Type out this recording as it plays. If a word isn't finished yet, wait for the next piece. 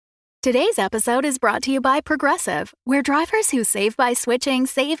Today's episode is brought to you by Progressive, where drivers who save by switching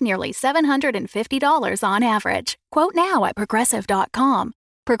save nearly $750 on average. Quote now at Progressive.com.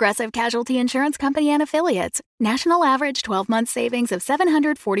 Progressive Casualty Insurance Company and Affiliates. National average 12-month savings of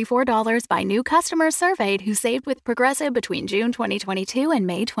 $744 by new customers surveyed who saved with Progressive between June 2022 and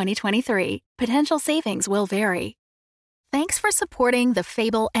May 2023. Potential savings will vary. Thanks for supporting the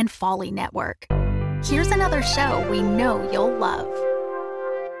Fable and Folly Network. Here's another show we know you'll love.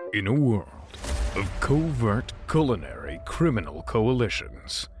 In a world of covert culinary criminal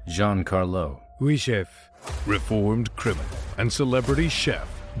coalitions, Jean-Carlo, Oui, chef. reformed criminal and celebrity chef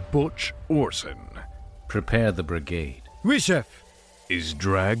Butch Orson prepare the brigade, Oui, chef. is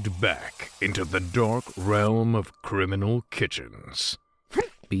dragged back into the dark realm of criminal kitchens.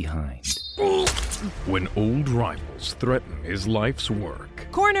 behind. When old rivals threaten his life's work,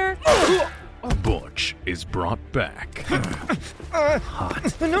 Corner! Butch is brought back Hot.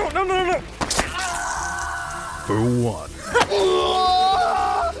 No. for one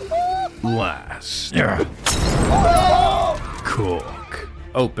last cook.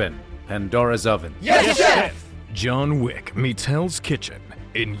 Open Pandora's oven. Yes, chef! John Wick meets Hell's Kitchen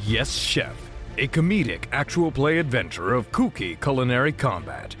in Yes Chef, a comedic actual play adventure of kooky culinary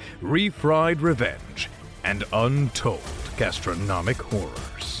combat, refried revenge, and untold gastronomic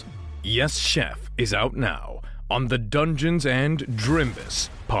horrors. Yes Chef is out now on the Dungeons and Drimbus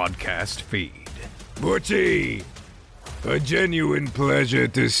podcast feed. Butchie, a genuine pleasure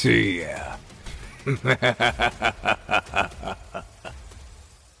to see you.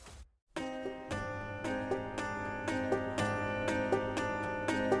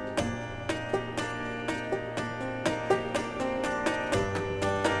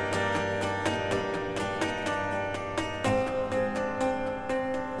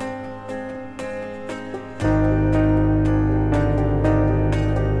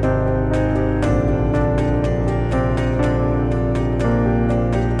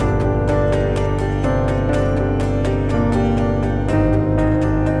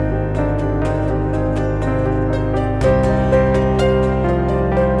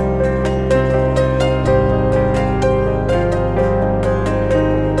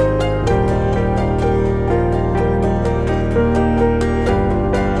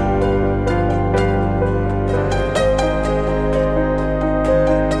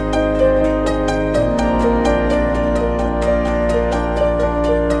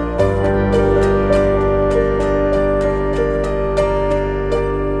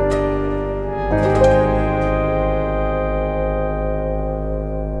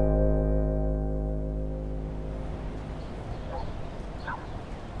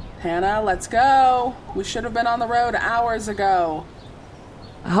 Hannah, let's go. We should have been on the road hours ago.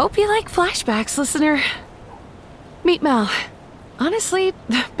 I hope you like flashbacks, listener. Meet Mel. Honestly,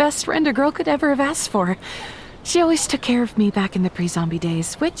 the best friend a girl could ever have asked for. She always took care of me back in the pre-zombie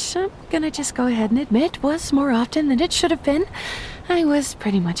days, which I'm gonna just go ahead and admit was more often than it should have been. I was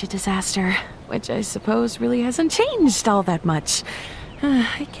pretty much a disaster, which I suppose really hasn't changed all that much.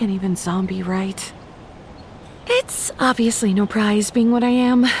 I can't even zombie right. It's obviously no prize being what I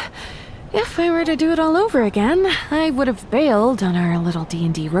am. If I were to do it all over again, I would have bailed on our little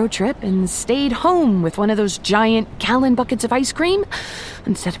D&D road trip and stayed home with one of those giant gallon buckets of ice cream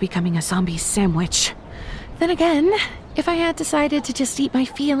instead of becoming a zombie sandwich. Then again, if I had decided to just eat my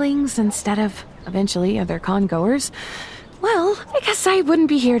feelings instead of, eventually, other con-goers, well, I guess I wouldn't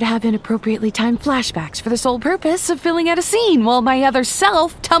be here to have inappropriately timed flashbacks for the sole purpose of filling out a scene while my other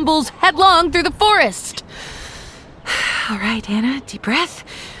self tumbles headlong through the forest. All right, Hannah, deep breath.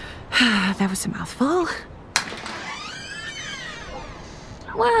 That was a mouthful.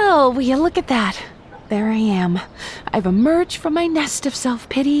 Well, will you look at that? There I am. I've emerged from my nest of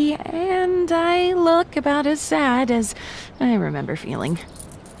self-pity, and I look about as sad as I remember feeling.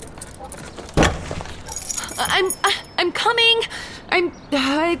 I'm coming.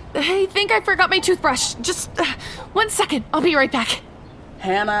 I think I forgot my toothbrush. Just 1 second. I'll be right back.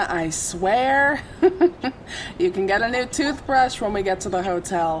 Hannah, I swear. You can get a new toothbrush when we get to the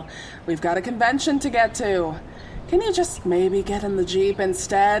hotel. We've got a convention to get to. Can you just maybe get in the Jeep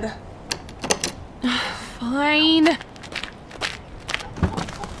instead? Fine.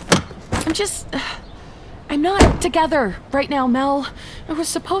 I'm not together right now, Mel. I was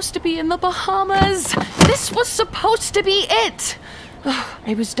supposed to be in the Bahamas. This was supposed to be it.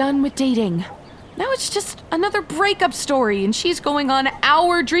 I was done with dating. Now it's just another breakup story, and she's going on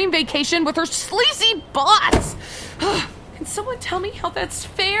our dream vacation with her sleazy boss. Can someone tell me how that's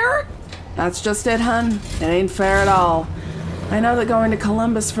fair? That's just it, hun. It ain't fair at all. I know that going to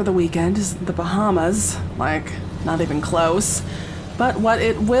Columbus for the weekend isn't the Bahamas. Like, not even close. But what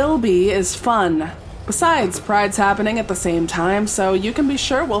it will be is fun. Besides, Pride's happening at the same time, so you can be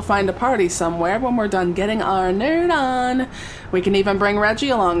sure we'll find a party somewhere when we're done getting our nerd on. We can even bring Reggie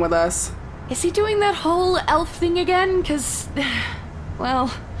along with us. Is he doing that whole elf thing again? 'Cause,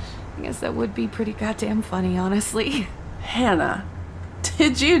 well, I guess that would be pretty goddamn funny, honestly. Hannah,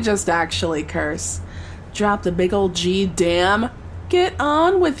 did you just actually curse? Drop the big old G, damn. Get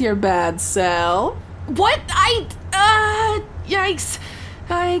on with your bad self. What? Yikes.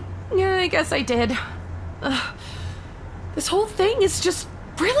 I guess I did. This whole thing is just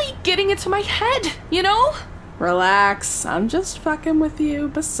really getting into my head, you know? Relax, I'm just fucking with you.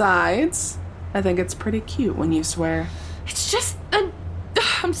 Besides, I think it's pretty cute when you swear. It's just,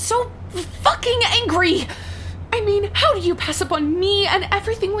 I'm so fucking angry. I mean, how do you pass up on me and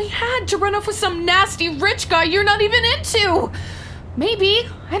everything we had to run off with some nasty rich guy you're not even into? Maybe,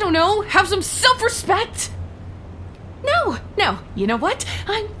 I don't know, have some self-respect? No, you know what?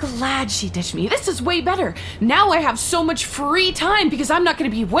 I'm glad she ditched me. This is way better. Now I have so much free time because I'm not going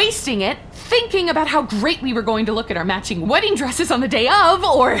to be wasting it thinking about how great we were going to look at our matching wedding dresses on the day of,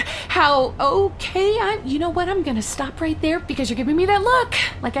 or how, you know what? I'm going to stop right there because you're giving me that look.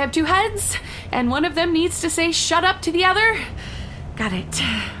 Like I have two heads, and one of them needs to say shut up to the other. Got it.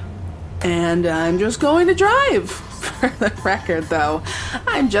 And I'm just going to drive. For the record, though,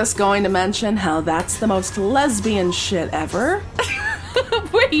 I'm just going to mention how that's the most lesbian shit ever.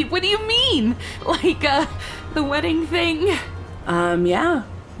 Wait, what do you mean? Like, the wedding thing? Yeah,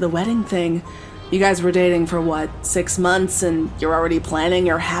 the wedding thing. You guys were dating for what, 6 months, and you're already planning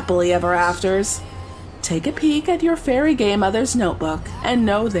your happily ever afters? Take a peek at your fairy gay mother's notebook and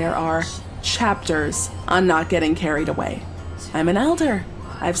know there are chapters on not getting carried away. I'm an elder.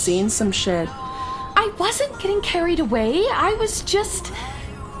 I've seen some shit. I wasn't getting carried away. I was just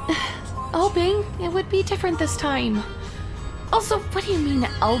hoping it would be different this time. Also, what do you mean,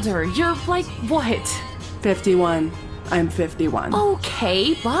 elder? You're like, what? 51. I'm 51.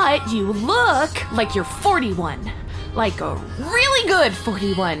 Okay, but you look like you're 41. Like a really good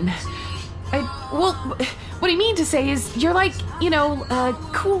 41. What I mean to say is you're like, a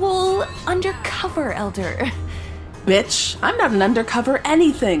cool undercover elder. Bitch, I'm not an undercover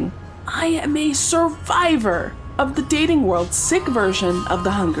anything. I am a survivor of the dating world's sick version of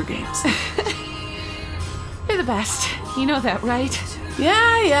the Hunger Games. You're the best. You know that, right?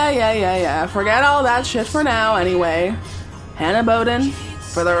 Yeah. Forget all that shit for now, anyway. Hannah Bowden,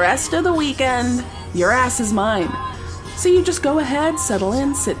 for the rest of the weekend, your ass is mine. So you just go ahead, settle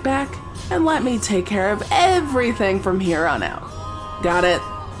in, sit back, and let me take care of everything from here on out. Got it?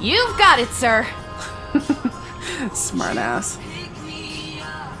 You've got it, sir. Smart ass.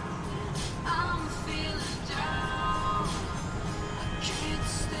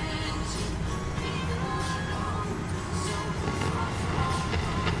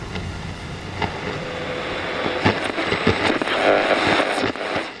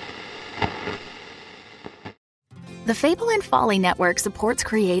 The Fable and Folly Network supports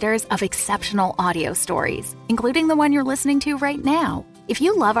creators of exceptional audio stories, including the one you're listening to right now. If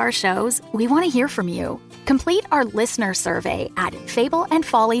you love our shows, we want to hear from you. Complete our listener survey at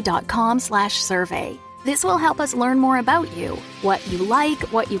fableandfolly.com/survey. This will help us learn more about you, what you like,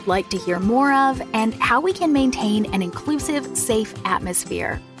 what you'd like to hear more of, and how we can maintain an inclusive, safe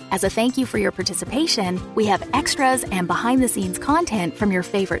atmosphere. As a thank you for your participation, we have extras and behind-the-scenes content from your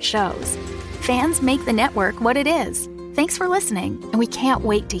favorite shows. Fans make the network what it is. Thanks for listening, and we can't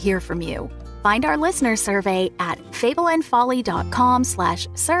wait to hear from you. Find our listener survey at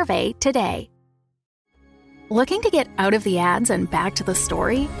fableandfolly.com/survey today. Looking to get out of the ads and back to the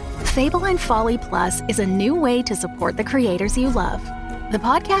story? Fable and Folly Plus is a new way to support the creators you love. The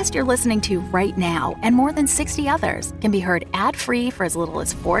podcast you're listening to right now and more than 60 others can be heard ad-free for as little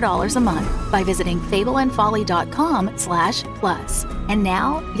as $4 a month by visiting fableandfolly.com/plus. And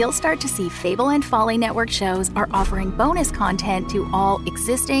now you'll start to see Fable and Folly Network shows are offering bonus content to all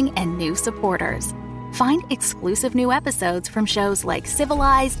existing and new supporters. Find exclusive new episodes from shows like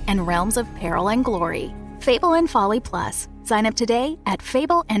Civilized and Realms of Peril and Glory. Fable and Folly Plus. Sign up today at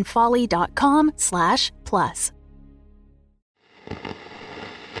fableandfolly.com/plus.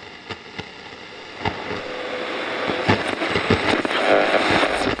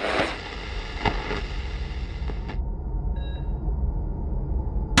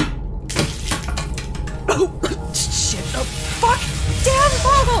 Shit, fuck! Damn!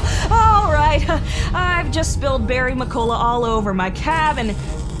 All right, I've just spilled Barry McCullough all over my cab and...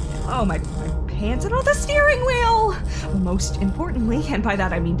 Oh, my hands and on the steering wheel. Most importantly, and by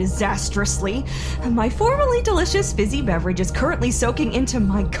that I mean disastrously, my formerly delicious fizzy beverage is currently soaking into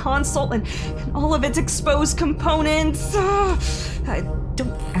my console and all of its exposed components.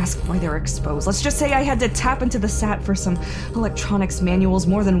 Don't ask why they're exposed. Let's just say I had to tap into the SAT for some electronics manuals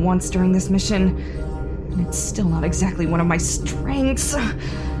more than once during this mission. And it's still not exactly one of my strengths.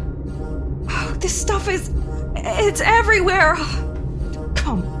 This stuff it's everywhere.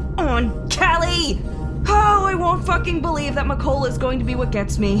 Come on, Callie! Oh, I won't fucking believe that McCall is going to be what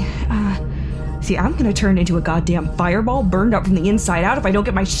gets me. See, I'm gonna turn into a goddamn fireball burned up from the inside out if I don't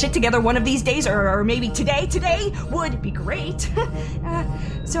get my shit together one of these days, or maybe today. Today would be great.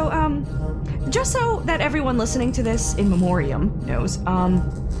 Just so that everyone listening to this in memoriam knows,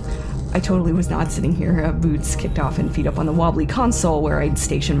 I totally was not sitting here, boots kicked off and feet up on the wobbly console where I'd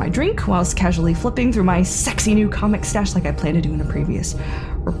station my drink whilst casually flipping through my sexy new comic stash like I planned to do in a previous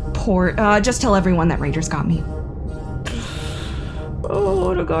report. Just tell everyone that Rangers got me. Oh,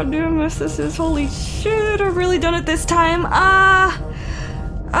 what a goddamn mess this is. Holy shit, I've really done it this time.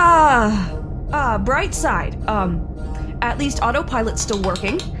 Bright side. At least autopilot's still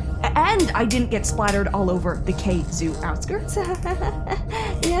working. And I didn't get splattered all over the K-Zoo outskirts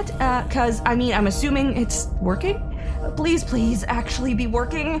yet. Cause, I'm assuming it's working. Please, actually be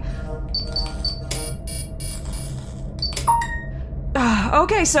working.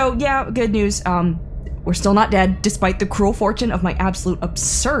 Okay, so yeah, good news. We're still not dead, despite the cruel fortune of my absolute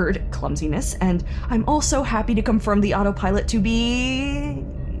absurd clumsiness, and I'm also happy to confirm the autopilot to be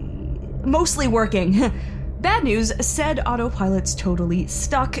mostly working. Bad news, said autopilot's totally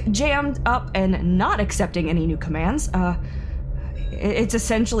stuck, jammed up, and not accepting any new commands. It's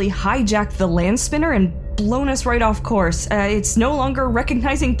essentially hijacked the land spinner and blown us right off course. It's no longer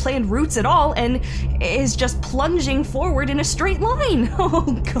recognizing planned routes at all, and is just plunging forward in a straight line.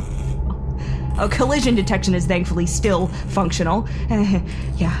 Oh, God. Oh, collision detection is thankfully still functional.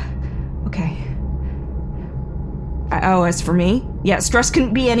 Yeah, okay. As for me? Yeah, stress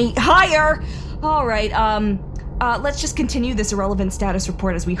couldn't be any higher! Alright, let's just continue this irrelevant status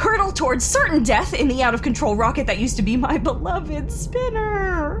report as we hurtle towards certain death in the out-of-control rocket that used to be my beloved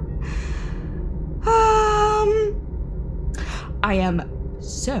spinner. I am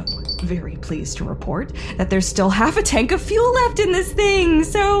so very pleased to report that there's still half a tank of fuel left in this thing,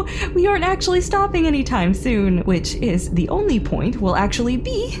 so we aren't actually stopping anytime soon, which is the only point we'll actually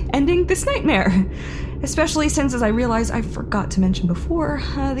be ending this nightmare. Especially since, as I realize I forgot to mention before,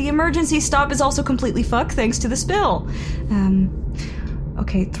 the emergency stop is also completely fucked thanks to the spill.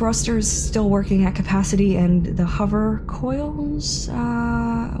 Okay, thrusters still working at capacity, and the hover coils,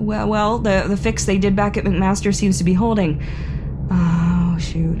 the fix they did back at McMaster seems to be holding. Oh,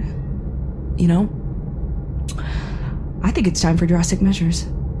 shoot. You know, I think it's time for drastic measures.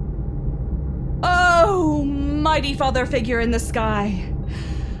 Oh, mighty father figure in the sky.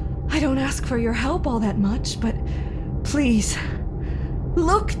 I don't ask for your help all that much, but please,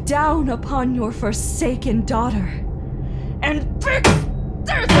 look down upon your forsaken daughter and fix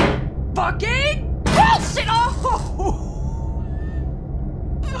this fucking bullshit!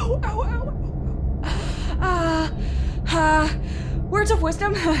 Words of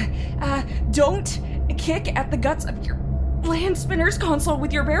wisdom, don't kick at the guts of your land spinner's console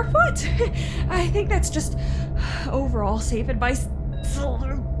with your bare foot. I think that's just overall safe advice.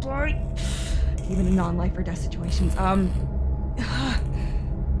 Even in non-life or death situations. I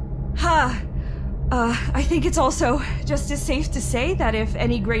think it's also just as safe to say that if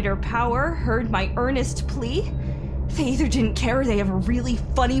any greater power heard my earnest plea, they either didn't care or they have a really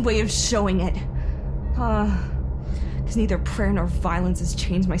funny way of showing it. Because neither prayer nor violence has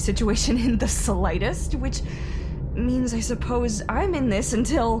changed my situation in the slightest, which means I suppose I'm in this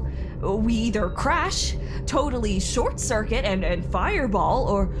until we either crash, totally short circuit and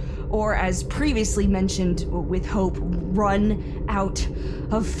fireball, or as previously mentioned with hope, run out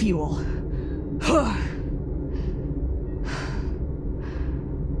of fuel.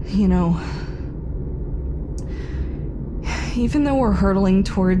 You know, even though we're hurtling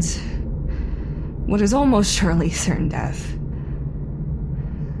towards what is almost surely certain death,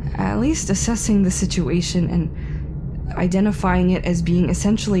 at least assessing the situation and identifying it as being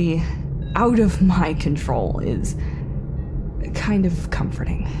essentially out of my control is kind of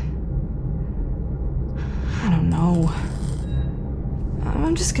comforting. I don't know.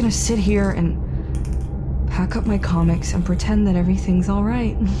 I'm just gonna sit here and pack up my comics and pretend that everything's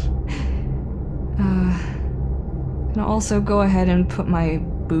alright. And I'll also go ahead and put my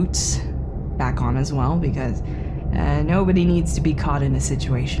boots back on as well, because nobody needs to be caught in a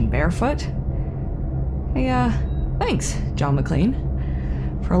situation barefoot. Hey, thanks, John McClane,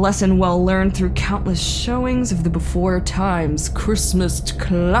 For a lesson well learned through countless showings of the before times Christmas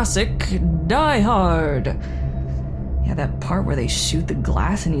classic Die Hard. Yeah, that part where they shoot the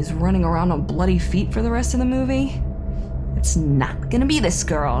glass and he's running around on bloody feet for the rest of the movie? It's not gonna be this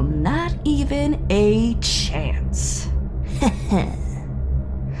girl, not even a chance.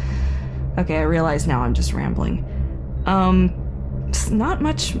 Okay, I realize now I'm just rambling. Not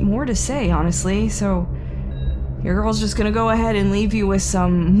much more to say, honestly, so your girl's just gonna go ahead and leave you with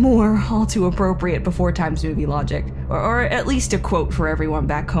some more all too appropriate before times movie logic, or at least a quote for everyone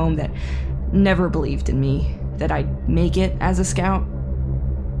back home that never believed in me, that I'd make it as a scout.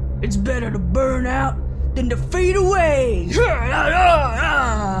 It's better to burn out than to fade away!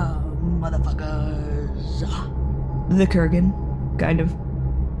 Motherfuckers. The Kurgan, kind of.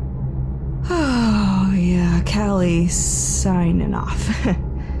 Oh, yeah, Callie signing off.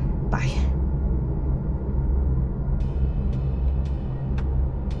 Bye.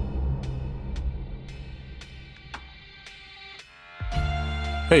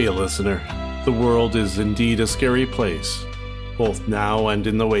 Hey, listener. The world is indeed a scary place, both now and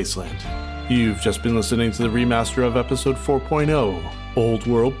in the wasteland. You've just been listening to the remaster of episode 4.0, Old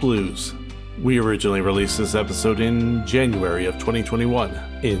World Blues. We originally released this episode in January of 2021,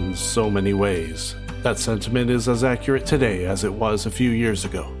 in so many ways. That sentiment is as accurate today as it was a few years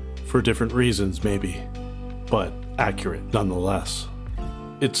ago. For different reasons, maybe, but accurate nonetheless.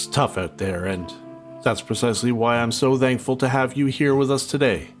 It's tough out there, and that's precisely why I'm so thankful to have you here with us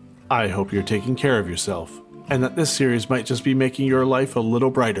today. I hope you're taking care of yourself, and that this series might just be making your life a little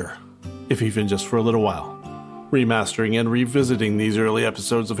brighter, if even just for a little while. Remastering and revisiting these early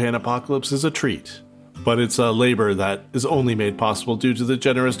episodes of Hanapocalypse is a treat, but it's a labor that is only made possible due to the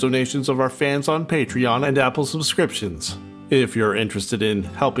generous donations of our fans on Patreon and Apple subscriptions. If you're interested in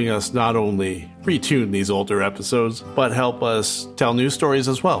helping us not only retune these older episodes, but help us tell new stories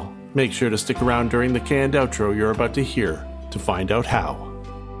as well, make sure to stick around during the canned outro you're about to hear to find out how.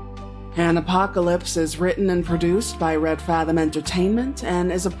 Hanapocalypse is written and produced by Red Fathom Entertainment and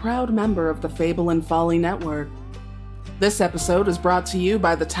is a proud member of the Fable and Folly Network. This episode is brought to you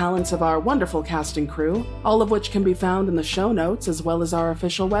by the talents of our wonderful casting crew, all of which can be found in the show notes as well as our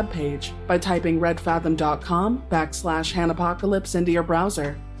official webpage by typing redfathom.com/Hanapocalypse into your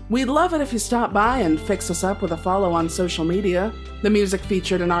browser. We'd love it if you stop by and fix us up with a follow on social media. The music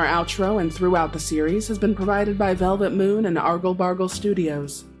featured in our outro and throughout the series has been provided by Velvet Moon and Argle Bargle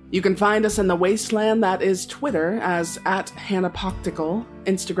Studios. You can find us in the wasteland that is Twitter as @Hanapoctical,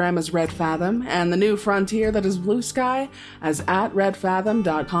 Instagram as Red Fathom, and the new frontier that is Blue Sky as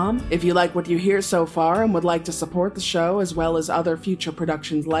 @redfathom.com. If you like what you hear so far and would like to support the show as well as other future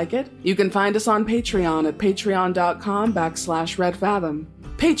productions like it, you can find us on Patreon at patreon.com/redfathom.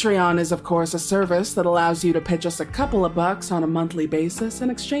 Patreon is, of course, a service that allows you to pitch us a couple of bucks on a monthly basis in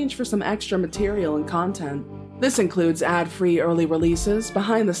exchange for some extra material and content. This includes ad-free early releases,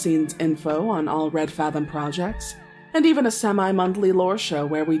 behind-the-scenes info on all Red Fathom projects, and even a semi-monthly lore show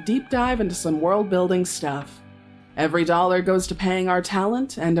where we deep dive into some world-building stuff. Every dollar goes to paying our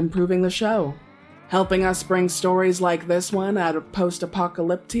talent and improving the show, helping us bring stories like this one out of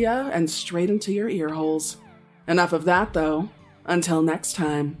post-apocalyptia and straight into your ear holes. Enough of that, though. Until next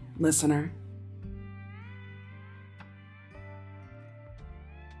time, listener.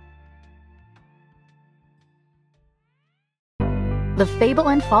 The Fable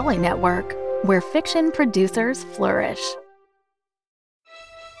and Folly Network, where fiction producers flourish.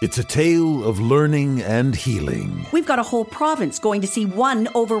 It's a tale of learning and healing. We've got a whole province going to see one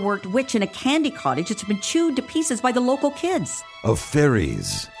overworked witch in a candy cottage that's been chewed to pieces by the local kids. Of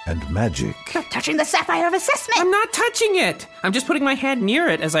fairies and magic. You're touching the sapphire of assessment! I'm not touching it! I'm just putting my hand near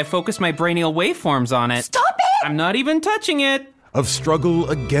it as I focus my brainial waveforms on it. Stop it! I'm not even touching it! Of struggle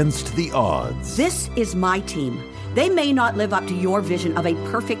against the odds. This is my team. They may not live up to your vision of a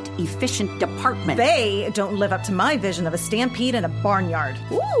perfect, efficient department. They don't live up to my vision of a stampede in a barnyard.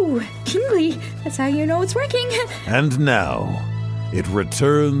 Ooh, Kingly, that's how you know it's working. And now, it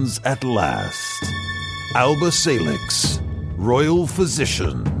returns at last. Alba Salix, Royal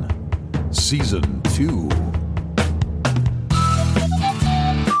Physician, Season 2.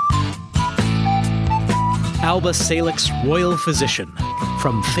 Alba Salix, Royal Physician,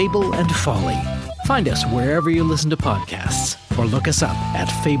 from Fable and Folly. Find us wherever you listen to podcasts, or look us up at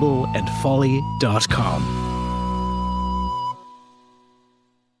fableandfolly.com.